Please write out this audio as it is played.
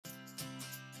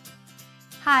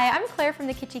Hi, I'm Claire from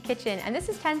the Kitschy Kitchen, and this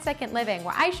is 10-Second Living,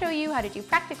 where I show you how to do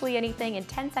practically anything in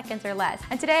 10 seconds or less.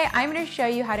 And today I'm going to show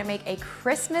you how to make a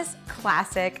Christmas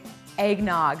classic,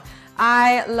 eggnog.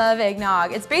 I love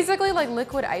eggnog. It's basically like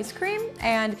liquid ice cream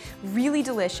and really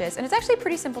delicious, and it's actually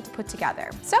pretty simple to put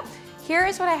together. So here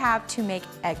is what I have to make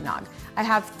eggnog. I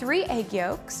have 3 egg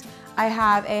yolks. I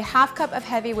have a ½ cup of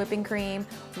heavy whipping cream,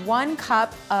 1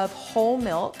 cup of whole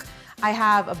milk. I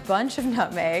have a bunch of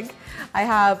nutmeg. I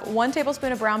have 1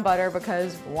 tablespoon of brown butter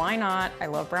because why not? I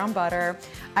love brown butter.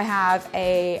 I have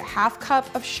a ½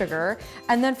 cup of sugar.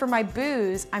 And then for my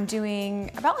booze, I'm doing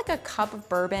about like a cup of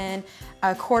bourbon,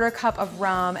 a ¼ cup of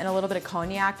rum, and a little bit of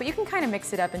cognac, but you can kind of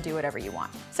mix it up and do whatever you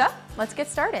want. So let's get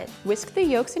started. Whisk the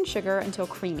yolks and sugar until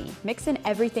creamy. Mix in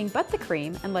everything but the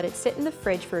cream and let it sit in the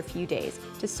fridge for a few days.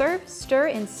 To serve, stir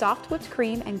in soft whipped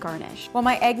cream and garnish. Well,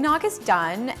 my eggnog is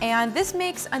done, and this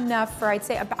makes enough for, I'd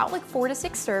say, about like 4 to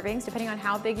 6 servings, depending on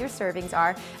how big your servings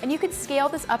are. And you can scale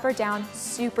this up or down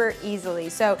super easily.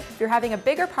 So if you're having a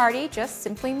bigger party, just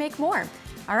simply make more.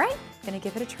 All right, gonna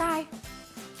give it a try.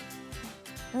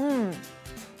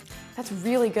 That's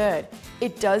really good.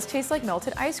 It does taste like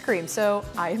melted ice cream, so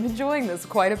I am enjoying this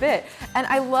quite a bit. And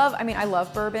I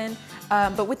love bourbon,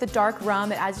 but with the dark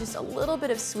rum, it adds just a little bit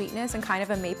of sweetness and kind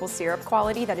of a maple syrup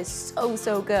quality that is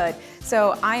so good.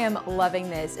 So I am loving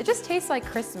this. It just tastes like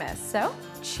Christmas. So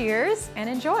cheers and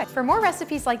enjoy. For more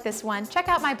recipes like this one, check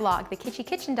out my blog,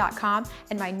 thekitschykitchen.com,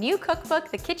 and my new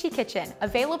cookbook, The Kitschy Kitchen,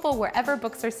 available wherever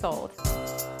books are sold.